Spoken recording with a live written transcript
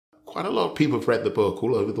quite a lot of people have read the book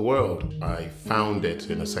all over the world. I found it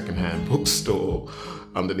in a secondhand bookstore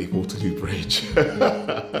underneath Waterloo Bridge.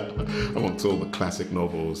 Amongst all the classic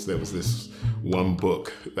novels, there was this one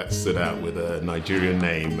book that stood out with a Nigerian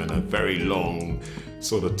name and a very long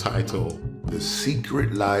sort of title. The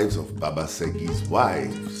Secret Lives of Baba Segi's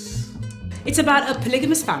Wives. It's about a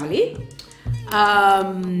polygamous family.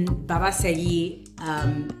 Baba Segi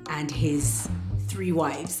and his 3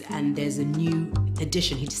 wives, and there's a new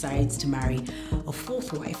addition. He decides to marry a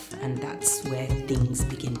 4th wife, and that's where things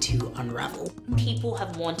begin to unravel. People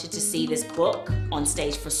have wanted to see this book on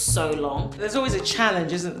stage for so long. There's always a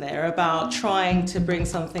challenge, isn't there, about trying to bring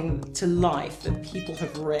something to life that people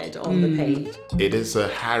have read on the page. It is a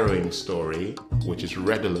harrowing story which is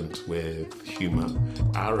redolent with humour.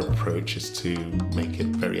 Our approach is to make it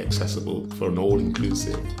very accessible for an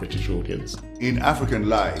all-inclusive British audience. In African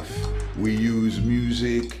life, we use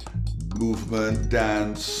music, movement,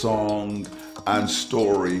 dance, song, and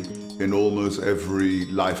story in almost every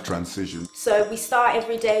life transition. So we start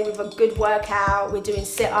every day with a good workout. We're doing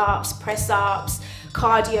sit-ups, press-ups,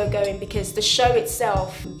 cardio going, because the show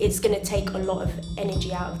itself, it's going to take a lot of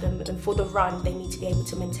energy out of them, and for the run they need to be able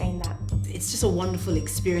to maintain that. It's just a wonderful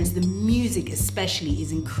experience. The music especially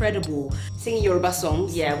is incredible. Singing Yoruba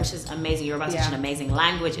songs. Yeah, which is amazing. Yoruba is such an amazing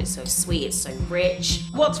language. It's so sweet, it's so rich.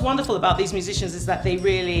 What's wonderful about these musicians is that they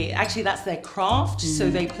really, actually that's their craft, so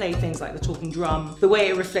they play things like the talking drum. The way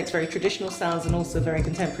it reflects very traditional sounds and also very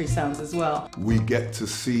contemporary sounds as well. We get to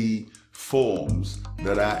see forms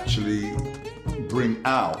that actually bring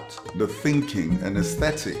out the thinking and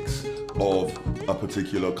aesthetics of a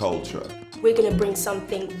particular culture. We're going to bring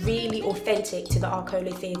something really authentic to the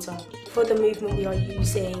Arcola theatre. For the movement we are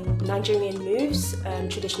using Nigerian moves,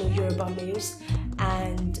 traditional Yoruba moves,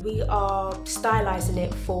 and we are stylising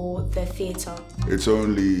it for the theatre. It's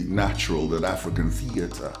only natural that African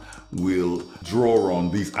theatre will draw on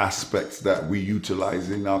these aspects that we utilise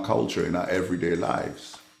in our culture, in our everyday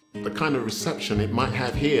lives. The kind of reception it might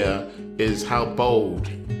have here is how bold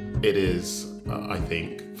it is, I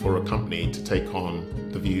think, for a company to take on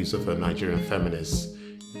the views of a Nigerian feminist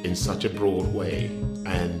in such a broad way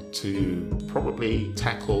and to probably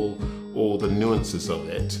tackle all the nuances of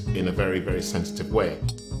it in a very, very sensitive way.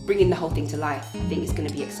 Bringing the whole thing to life, I think it's going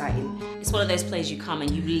to be exciting. It's one of those plays you come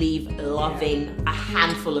and you leave loving a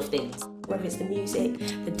handful of things. Whether it's the music,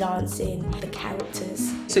 the dancing, the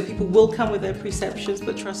characters. So people will come with their preceptions,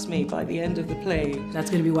 but trust me, by the end of the play, That's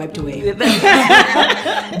going to be wiped away.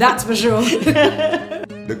 That's for sure.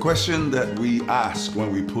 The question that we ask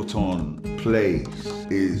when we put on plays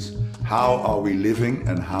is, how are we living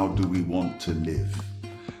and how do we want to live?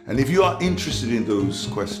 And if you are interested in those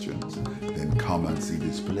questions, then come and see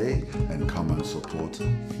this play and come and support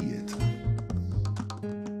theatre.